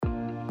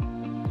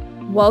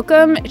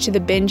Welcome to the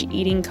Binge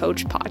Eating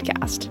Coach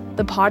podcast,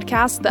 the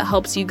podcast that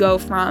helps you go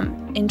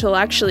from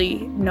intellectually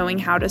knowing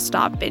how to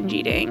stop binge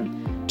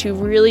eating to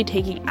really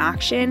taking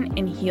action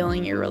and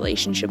healing your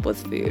relationship with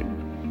food.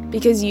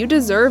 Because you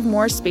deserve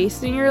more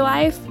space in your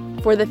life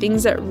for the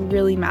things that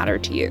really matter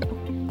to you.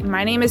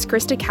 My name is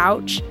Krista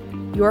Couch,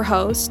 your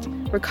host,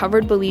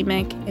 recovered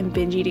bulimic and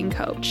binge eating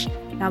coach.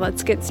 Now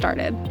let's get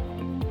started.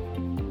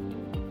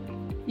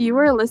 You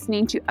are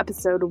listening to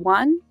episode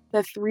 1,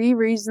 The 3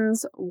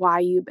 Reasons Why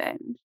You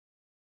Binge.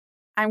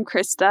 I'm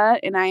Krista,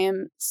 and I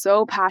am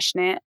so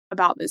passionate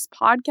about this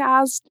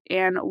podcast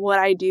and what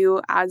I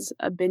do as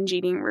a binge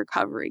eating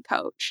recovery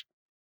coach,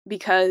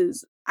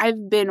 because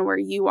I've been where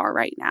you are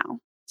right now,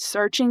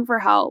 searching for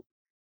help,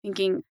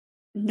 thinking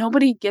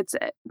nobody gets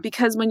it.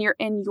 Because when you're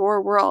in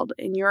your world,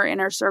 in your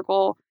inner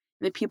circle,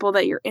 the people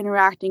that you're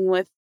interacting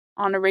with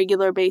on a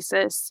regular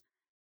basis,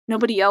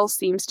 nobody else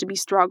seems to be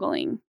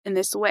struggling in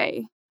this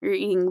way. You're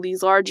eating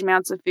these large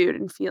amounts of food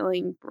and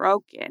feeling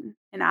broken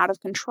and out of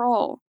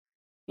control,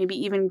 maybe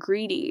even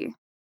greedy.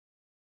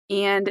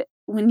 And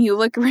when you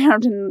look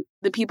around and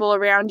the people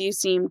around you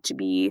seem to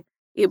be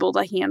able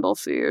to handle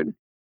food,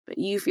 but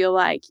you feel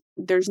like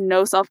there's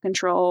no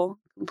self-control,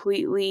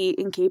 completely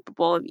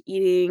incapable of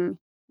eating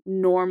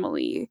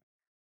normally,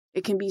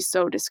 it can be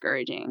so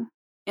discouraging.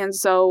 And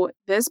so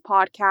this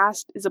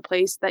podcast is a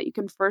place that you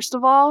can, first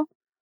of all,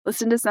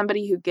 listen to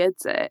somebody who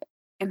gets it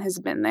and has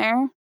been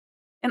there,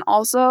 and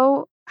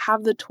also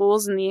have the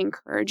tools and the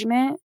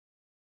encouragement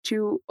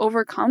to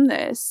overcome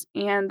this,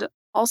 and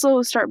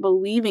also start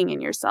believing in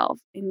yourself,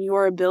 in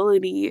your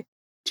ability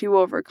to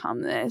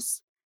overcome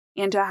this,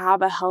 and to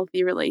have a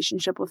healthy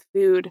relationship with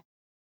food.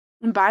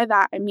 And by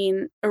that, I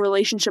mean a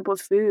relationship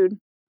with food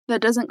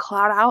that doesn't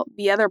cloud out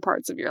the other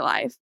parts of your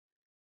life,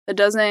 that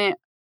doesn't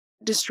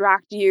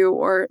distract you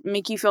or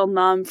make you feel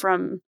numb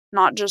from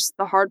not just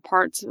the hard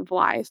parts of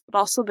life, but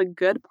also the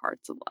good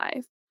parts of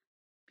life.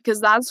 Because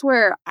that's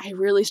where I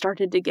really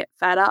started to get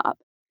fed up.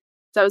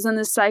 So I was in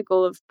this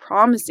cycle of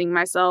promising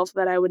myself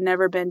that I would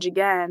never binge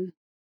again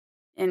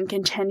and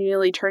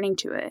continually turning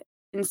to it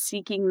and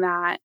seeking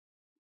that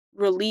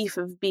relief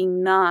of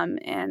being numb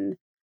and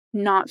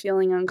not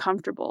feeling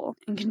uncomfortable,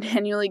 and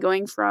continually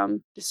going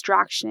from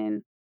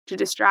distraction to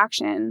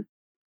distraction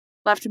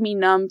left me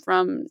numb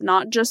from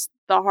not just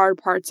the hard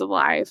parts of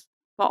life,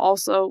 but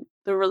also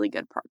the really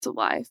good parts of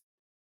life,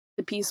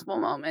 the peaceful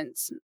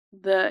moments,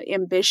 the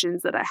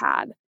ambitions that I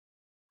had.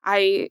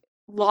 I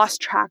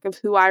lost track of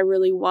who I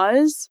really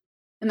was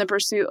in the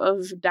pursuit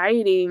of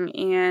dieting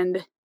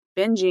and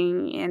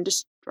binging and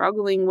just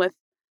struggling with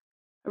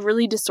a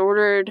really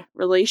disordered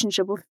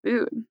relationship with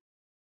food.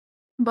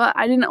 But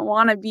I didn't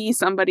want to be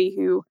somebody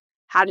who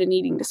had an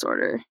eating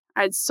disorder.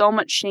 I had so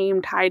much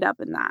shame tied up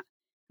in that.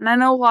 And I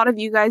know a lot of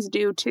you guys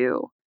do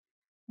too.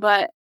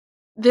 But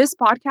this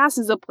podcast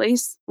is a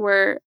place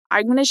where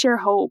I'm going to share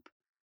hope.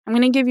 I'm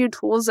going to give you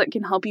tools that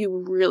can help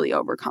you really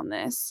overcome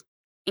this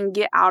and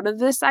get out of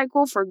this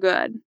cycle for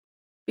good.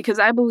 Because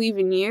I believe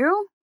in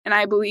you and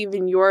I believe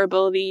in your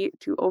ability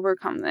to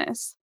overcome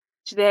this.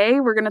 Today,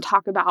 we're going to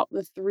talk about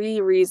the 3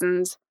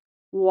 reasons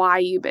why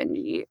you binge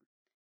eat.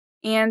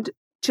 And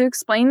to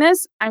explain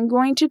this, I'm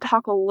going to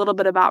talk a little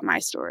bit about my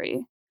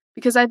story,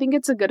 because I think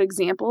it's a good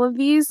example of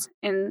these,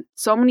 and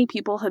so many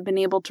people have been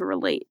able to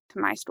relate to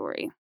my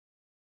story.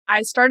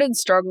 I started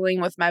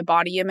struggling with my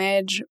body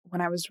image when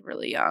I was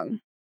really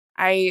young.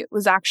 I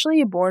was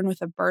actually born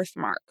with a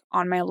birthmark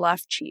on my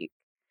left cheek.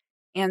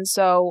 And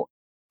so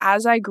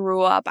as I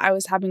grew up, I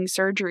was having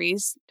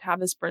surgeries to have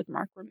this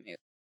birthmark removed.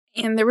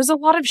 And there was a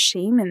lot of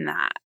shame in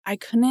that. I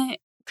couldn't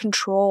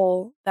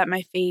control that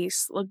my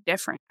face looked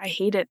different. I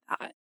hated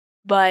that.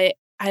 But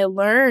I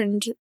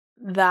learned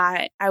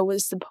that I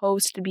was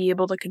supposed to be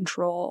able to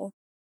control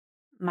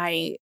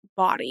my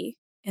body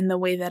in the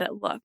way that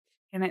it looked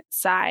and its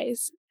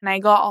size. And I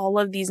got all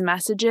of these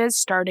messages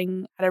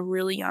starting at a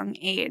really young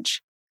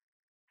age.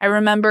 I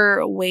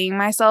remember weighing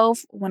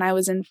myself when I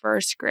was in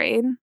first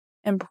grade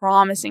and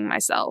promising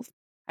myself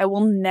I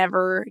will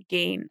never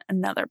gain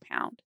another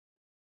pound.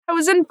 I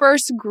was in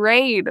first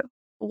grade.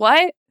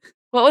 What?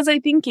 What was I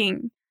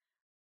thinking?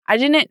 I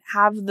didn't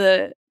have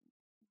the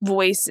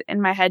voice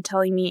in my head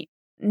telling me,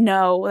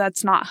 no,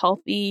 that's not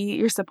healthy.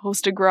 You're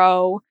supposed to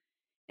grow.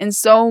 And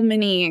so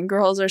many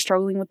girls are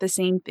struggling with the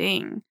same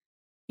thing.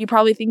 You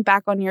probably think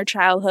back on your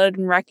childhood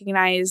and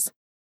recognize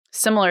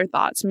similar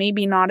thoughts,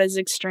 maybe not as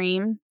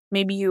extreme.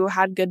 Maybe you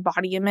had good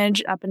body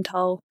image up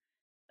until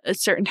a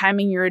certain time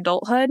in your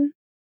adulthood.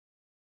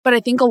 But I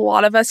think a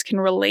lot of us can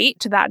relate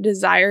to that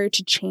desire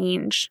to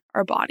change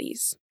our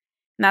bodies.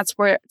 And that's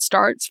where it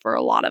starts for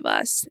a lot of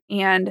us.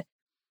 And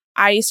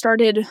I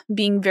started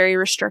being very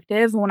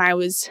restrictive when I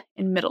was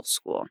in middle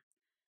school.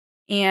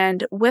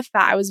 And with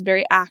that, I was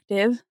very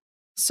active.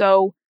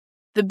 So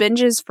the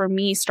binges for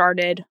me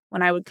started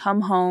when I would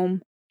come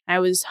home. I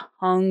was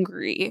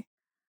hungry.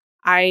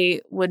 I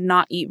would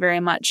not eat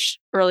very much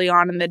early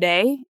on in the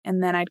day,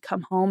 and then I'd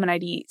come home and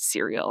I'd eat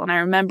cereal. And I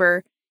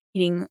remember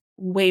eating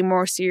way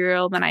more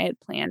cereal than I had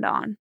planned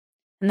on.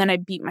 And then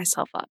I'd beat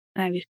myself up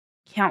and I'd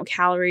count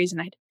calories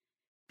and I'd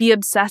be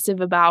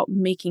obsessive about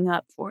making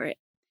up for it.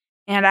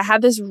 And I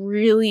had this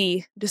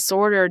really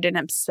disordered and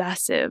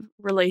obsessive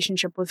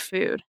relationship with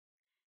food.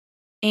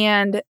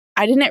 And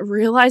I didn't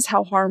realize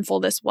how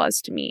harmful this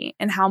was to me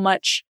and how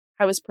much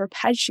I was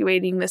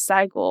perpetuating the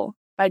cycle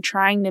by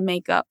trying to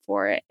make up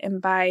for it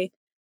and by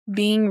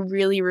being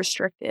really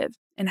restrictive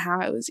in how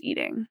I was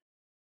eating.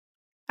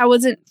 I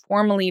wasn't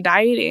formally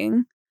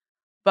dieting,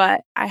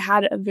 but I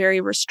had a very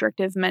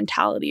restrictive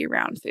mentality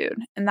around food.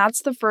 And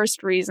that's the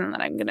first reason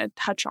that I'm going to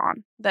touch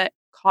on that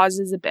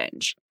causes a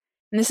binge.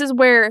 And this is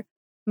where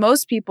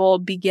most people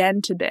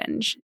begin to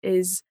binge,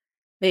 is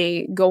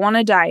they go on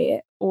a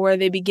diet or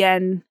they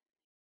begin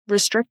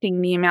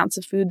restricting the amounts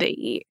of food they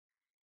eat.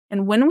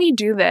 And when we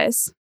do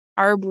this,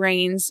 our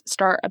brains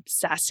start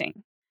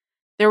obsessing.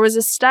 There was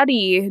a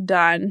study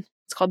done,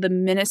 it's called the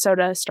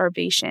Minnesota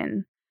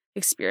Starvation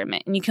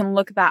Experiment, and you can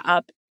look that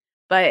up,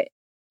 but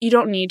you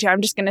don't need to.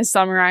 I'm just going to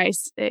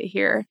summarize it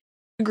here.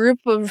 A group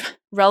of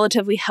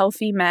relatively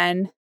healthy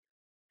men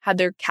had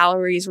their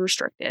calories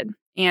restricted,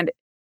 and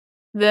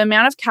the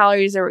amount of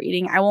calories they were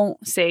eating, I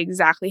won't say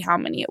exactly how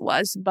many it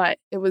was, but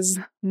it was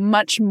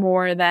much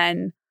more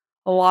than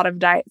a lot of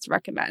diets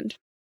recommend.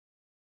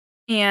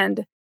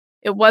 And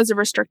it was a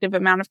restrictive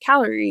amount of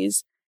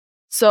calories.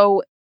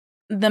 So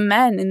the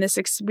men in this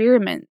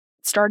experiment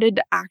started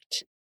to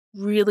act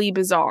really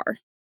bizarre.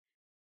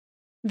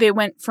 They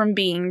went from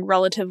being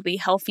relatively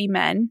healthy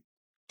men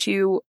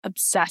to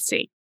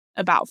obsessing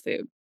about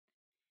food.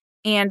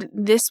 And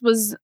this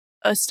was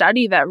a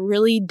study that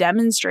really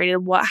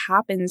demonstrated what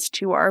happens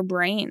to our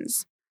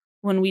brains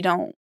when we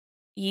don't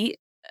eat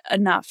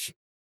enough.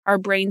 Our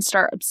brains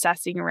start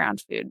obsessing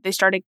around food. They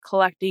started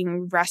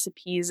collecting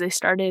recipes. They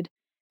started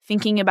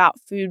thinking about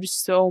food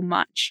so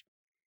much.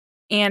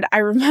 And I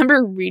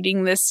remember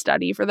reading this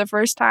study for the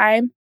first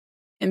time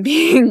and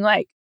being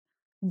like,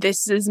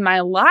 this is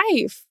my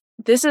life.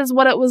 This is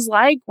what it was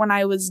like when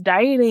I was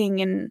dieting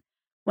and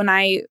when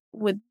I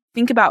would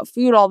think about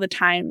food all the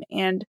time,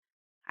 and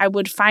I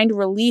would find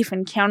relief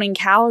in counting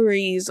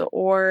calories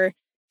or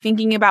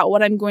thinking about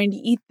what I'm going to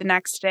eat the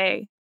next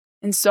day.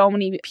 And so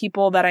many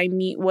people that I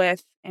meet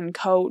with and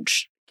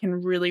coach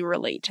can really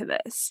relate to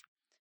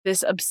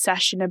this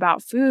obsession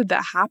about food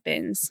that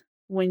happens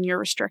when you're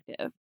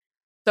restrictive.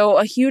 So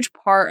a huge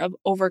part of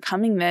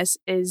overcoming this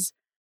is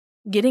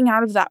getting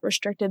out of that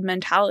restrictive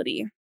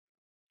mentality.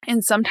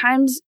 And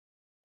sometimes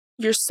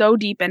you're so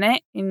deep in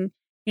it and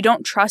you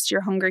don't trust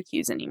your hunger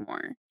cues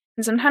anymore.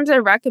 And sometimes I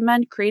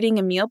recommend creating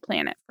a meal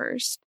plan at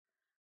first.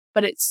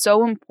 But it's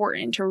so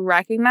important to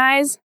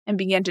recognize and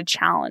begin to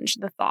challenge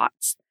the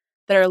thoughts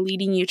that are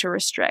leading you to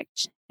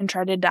restrict and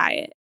try to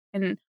diet,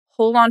 and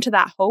hold on to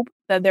that hope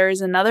that there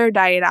is another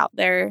diet out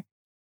there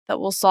that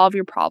will solve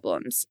your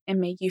problems and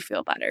make you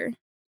feel better.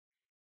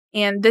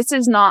 And this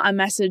is not a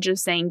message of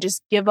saying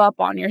just give up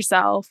on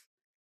yourself.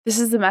 This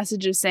is the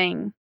message of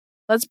saying,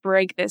 let's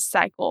break this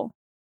cycle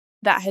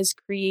that has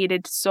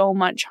created so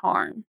much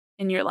harm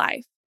in your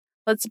life.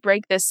 Let's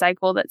break this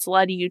cycle that's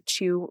led you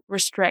to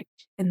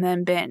restrict and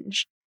then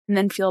binge and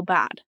then feel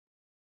bad.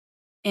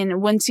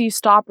 And once you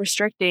stop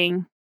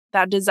restricting,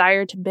 that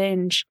desire to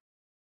binge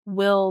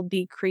will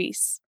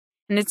decrease.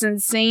 And it's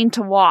insane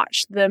to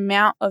watch the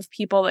amount of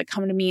people that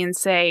come to me and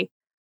say,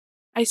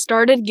 I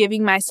started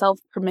giving myself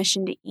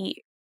permission to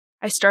eat.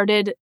 I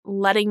started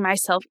letting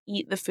myself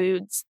eat the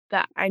foods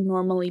that I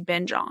normally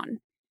binge on.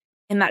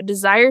 And that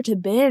desire to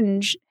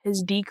binge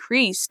has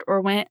decreased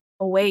or went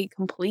away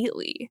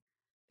completely.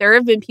 There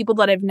have been people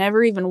that I've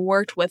never even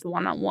worked with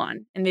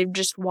one-on-one, and they've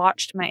just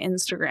watched my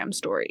Instagram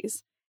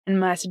stories and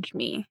messaged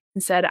me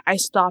and said, I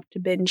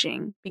stopped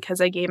binging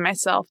because I gave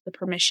myself the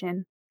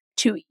permission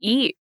to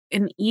eat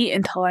and eat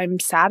until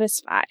I'm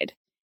satisfied.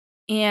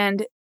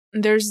 And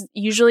there's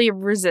usually a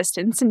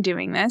resistance in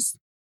doing this.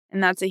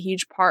 And that's a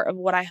huge part of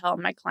what I help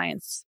my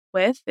clients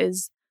with,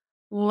 is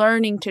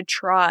learning to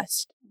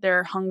trust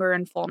their hunger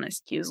and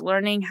fullness cues,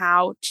 learning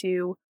how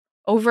to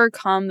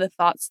overcome the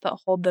thoughts that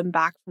hold them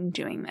back from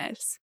doing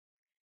this.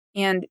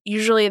 And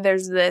usually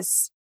there's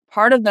this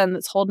part of them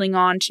that's holding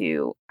on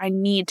to, I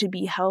need to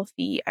be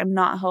healthy. I'm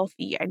not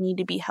healthy. I need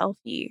to be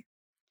healthy.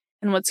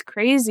 And what's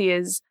crazy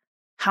is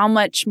how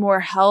much more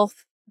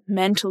health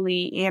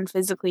mentally and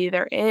physically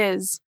there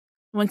is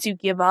once you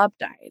give up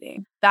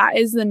dieting. That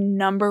is the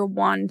number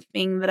one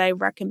thing that I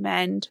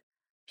recommend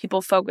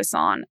people focus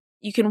on.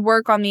 You can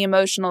work on the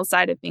emotional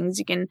side of things.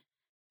 You can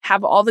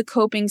have all the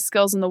coping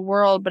skills in the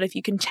world, but if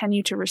you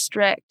continue to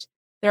restrict,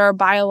 there are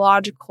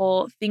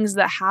biological things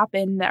that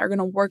happen that are going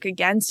to work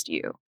against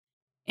you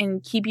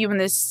and keep you in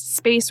this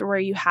space where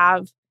you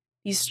have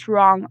these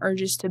strong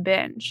urges to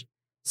binge.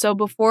 So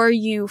before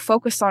you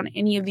focus on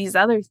any of these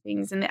other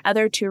things and the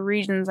other two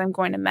reasons I'm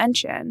going to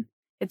mention,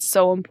 it's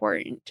so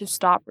important to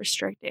stop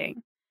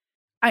restricting.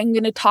 I'm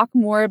going to talk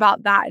more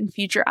about that in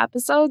future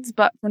episodes,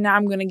 but for now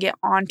I'm going to get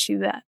on to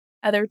the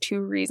other two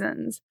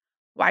reasons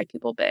why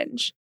people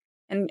binge.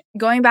 And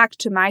going back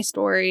to my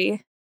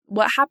story,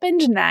 what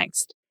happened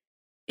next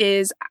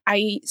is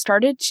I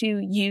started to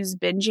use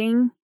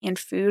binging and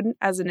food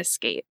as an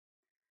escape.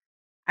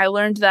 I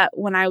learned that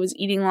when I was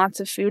eating lots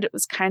of food, it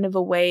was kind of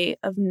a way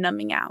of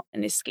numbing out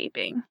and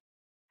escaping.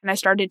 And I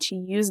started to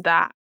use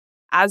that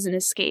as an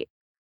escape.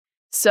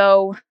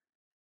 So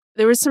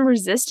there was some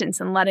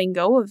resistance in letting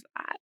go of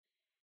that.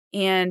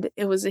 And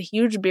it was a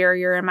huge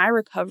barrier in my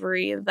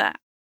recovery that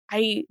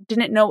I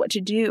didn't know what to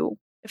do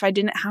if I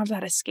didn't have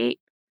that escape.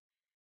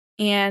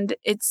 And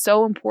it's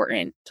so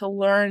important to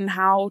learn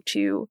how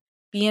to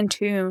be in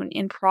tune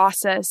and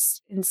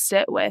process and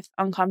sit with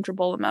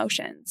uncomfortable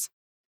emotions.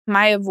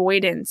 My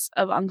avoidance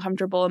of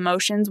uncomfortable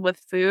emotions with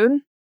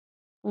food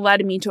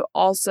led me to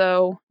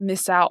also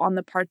miss out on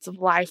the parts of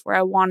life where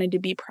I wanted to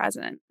be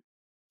present.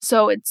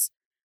 So it's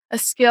a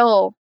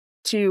skill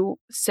to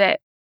sit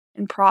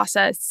and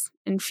process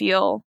and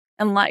feel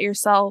and let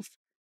yourself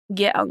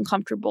get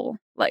uncomfortable.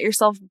 Let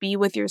yourself be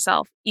with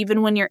yourself,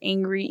 even when you're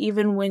angry,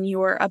 even when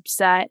you're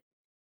upset,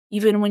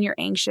 even when you're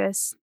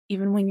anxious,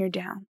 even when you're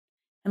down.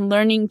 And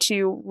learning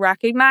to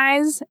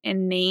recognize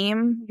and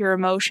name your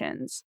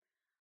emotions.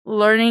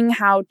 Learning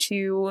how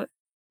to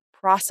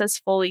process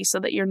fully so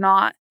that you're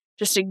not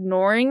just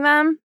ignoring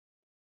them,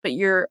 but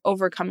you're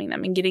overcoming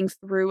them and getting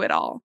through it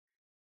all.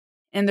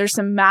 And there's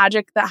some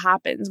magic that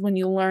happens when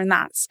you learn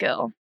that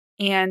skill.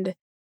 And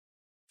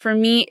for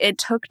me, it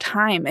took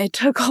time. It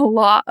took a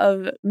lot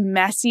of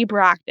messy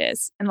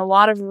practice and a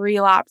lot of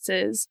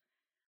relapses,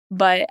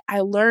 but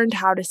I learned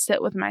how to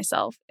sit with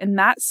myself. And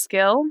that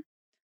skill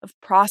of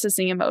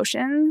processing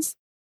emotions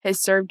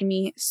has served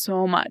me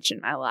so much in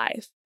my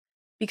life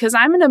because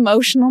I'm an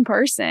emotional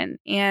person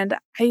and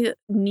I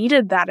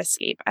needed that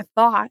escape. I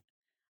thought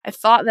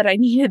that I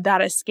needed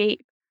that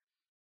escape.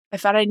 I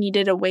thought I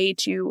needed a way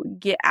to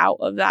get out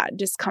of that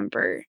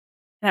discomfort.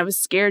 And I was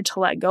scared to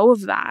let go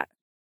of that.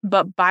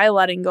 But by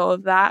letting go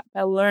of that,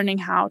 by learning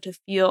how to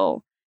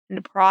feel and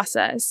to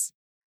process,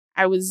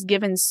 I was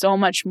given so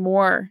much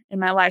more in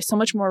my life, so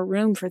much more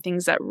room for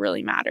things that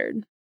really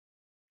mattered.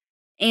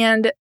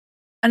 And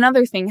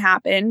another thing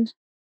happened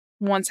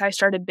once I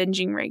started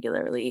binging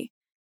regularly.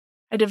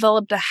 I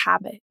developed a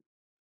habit.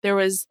 There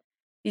was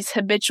these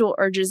habitual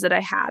urges that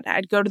I had.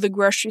 I'd go to the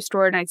grocery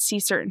store and I'd see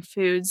certain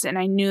foods, and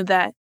I knew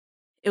that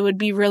it would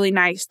be really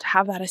nice to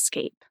have that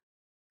escape.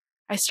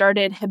 I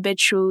started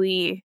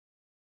habitually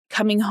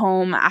coming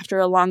home after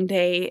a long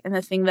day, and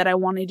the thing that I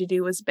wanted to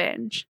do was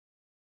binge.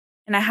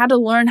 And I had to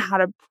learn how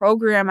to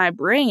program my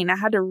brain. I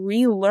had to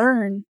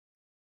relearn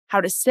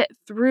how to sit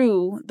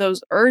through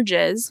those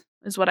urges,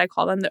 is what I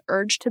call them, the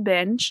urge to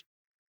binge.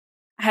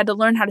 I had to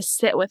learn how to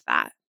sit with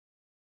that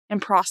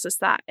and process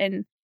that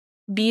and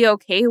be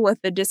okay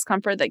with the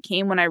discomfort that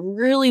came when I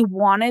really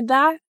wanted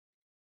that.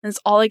 And it's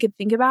all I could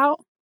think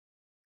about.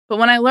 But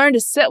when I learned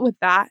to sit with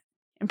that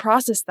and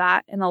process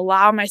that and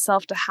allow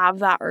myself to have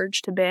that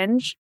urge to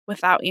binge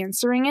without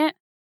answering it,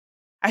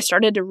 I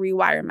started to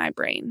rewire my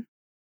brain.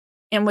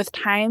 And with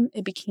time,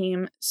 it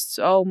became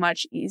so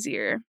much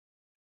easier.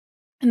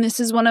 And this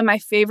is one of my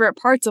favorite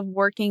parts of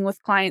working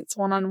with clients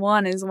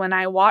one-on-one is when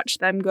I watch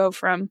them go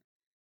from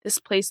this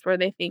place where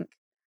they think,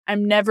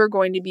 I'm never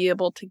going to be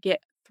able to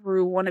get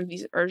through one of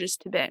these urges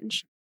to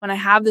binge. When I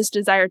have this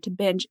desire to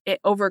binge, it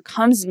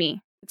overcomes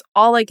me. It's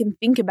all I can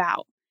think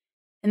about.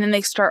 And then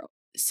they start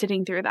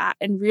sitting through that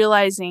and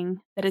realizing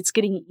that it's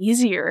getting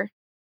easier.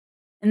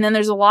 And then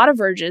there's a lot of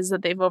urges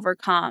that they've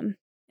overcome.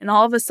 And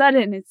all of a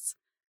sudden, it's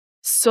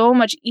so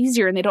much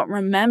easier and they don't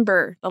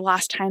remember the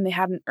last time they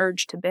had an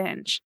urge to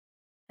binge.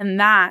 And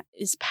that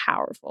is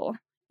powerful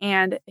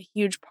and a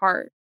huge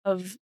part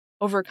of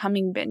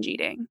overcoming binge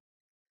eating.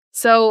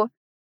 So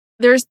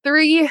there's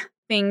 3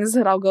 things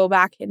that I'll go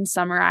back and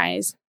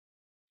summarize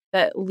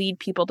that lead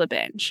people to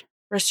binge: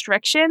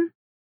 restriction,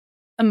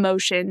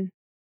 emotion,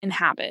 and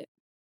habit.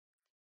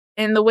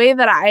 And the way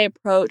that I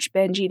approach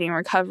binge eating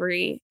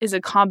recovery is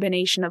a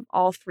combination of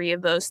all 3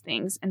 of those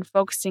things and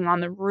focusing on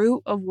the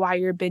root of why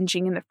you're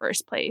binging in the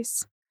first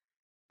place.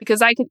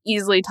 Because I could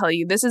easily tell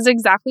you this is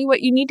exactly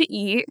what you need to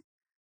eat,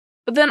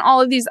 but then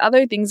all of these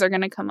other things are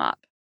going to come up.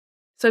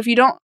 So if you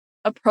don't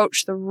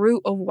approach the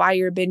root of why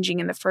you're binging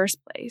in the first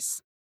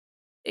place,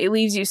 it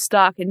leaves you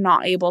stuck and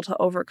not able to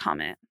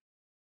overcome it.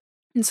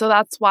 And so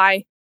that's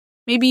why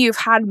maybe you've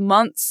had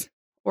months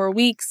or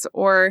weeks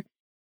or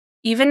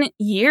even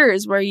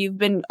years where you've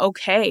been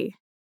okay,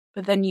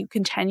 but then you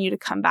continue to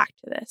come back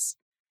to this.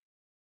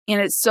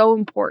 And it's so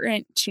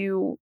important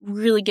to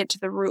really get to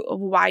the root of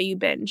why you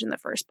binge in the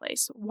first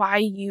place, why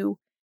you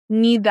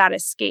need that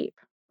escape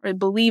or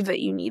believe that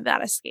you need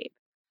that escape,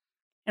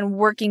 and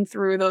working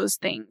through those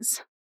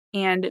things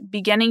and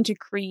beginning to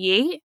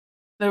create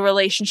the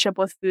relationship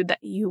with food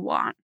that you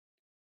want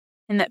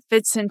and that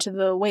fits into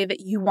the way that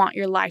you want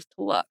your life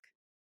to look.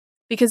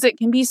 Because it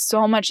can be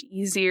so much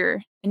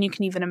easier than you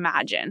can even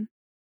imagine.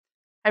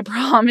 I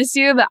promise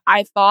you that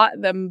I thought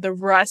that the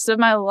rest of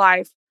my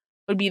life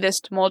would be this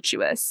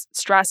tumultuous,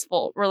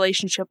 stressful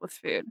relationship with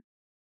food.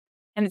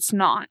 And it's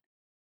not.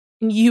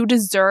 And you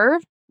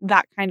deserve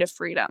that kind of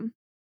freedom.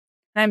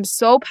 And I'm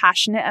so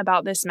passionate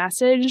about this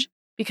message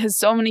because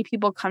so many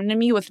people come to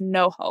me with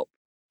no hope,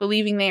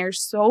 believing they are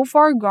so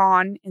far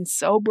gone and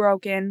so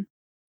broken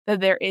that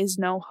there is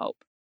no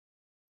hope.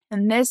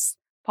 And this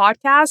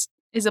podcast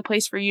is a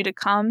place for you to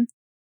come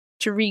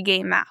to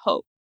regain that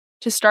hope,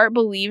 to start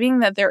believing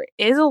that there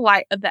is a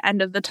light at the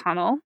end of the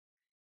tunnel,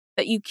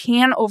 that you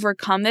can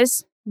overcome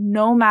this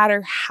no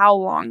matter how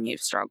long you've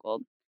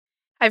struggled.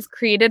 I've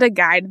created a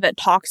guide that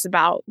talks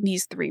about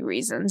these 3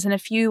 reasons and a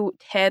few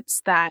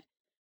tips that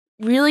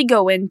really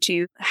go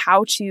into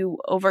how to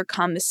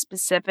overcome the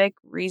specific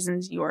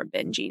reasons you are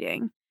binge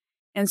eating.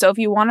 And so if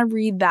you want to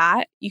read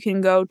that, you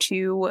can go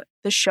to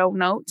the show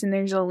notes and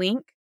there's a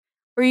link,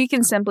 or you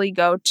can simply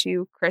go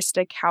to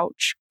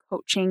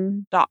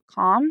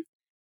kristacouchcoaching.com.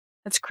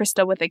 That's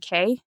Krista with a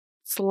K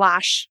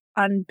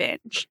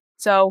 /unbinge.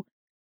 So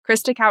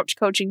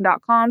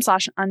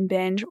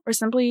kristacouchcoaching.com/unbinge, or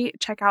simply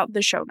check out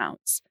the show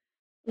notes.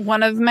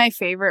 One of my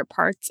favorite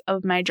parts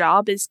of my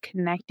job is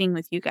connecting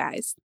with you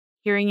guys,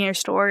 hearing your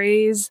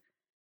stories,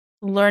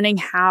 learning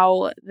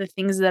how the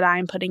things that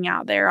I'm putting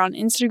out there on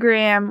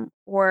Instagram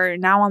or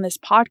now on this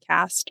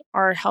podcast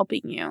are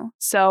helping you.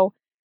 So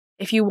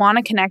if you want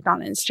to connect on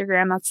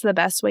Instagram, that's the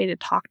best way to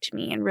talk to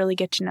me and really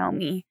get to know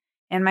me.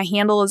 And my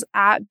handle is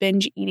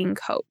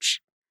 @BingeEatingCoach.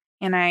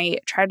 And I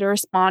try to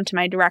respond to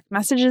my direct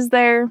messages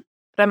there.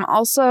 But I'm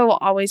also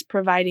always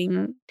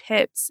providing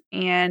tips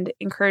and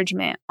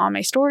encouragement on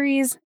my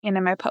stories and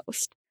in my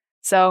post.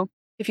 So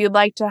if you'd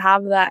like to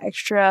have that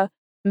extra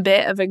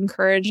bit of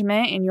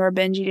encouragement in your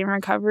binge eating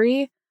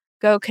recovery,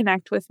 go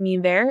connect with me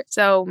there.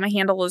 So my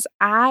handle is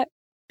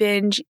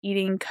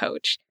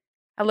 @BingeEatingCoach.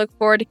 I look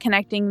forward to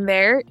connecting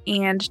there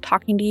and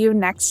talking to you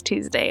next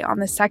Tuesday on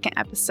the 2nd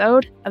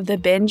episode of the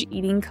Binge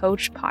Eating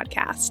Coach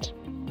podcast.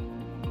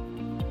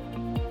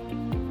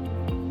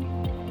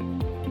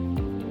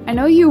 I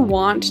know you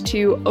want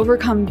to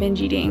overcome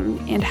binge eating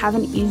and have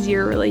an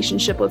easier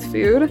relationship with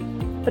food,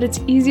 but it's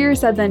easier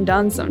said than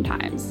done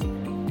sometimes.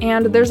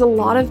 And there's a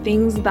lot of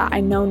things that I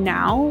know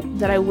now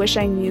that I wish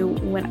I knew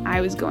when I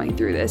was going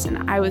through this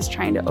and I was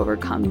trying to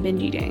overcome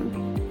binge eating.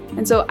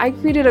 And so I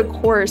created a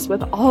course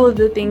with all of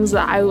the things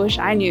that I wish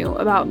I knew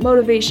about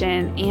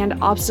motivation and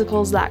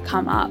obstacles that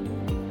come up.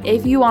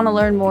 If you want to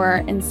learn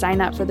more and sign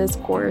up for this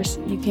course,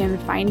 you can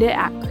find it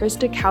at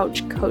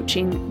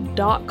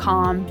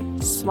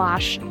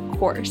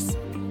kristacouchcoaching.com/course.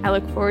 I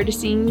look forward to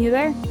seeing you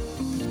there.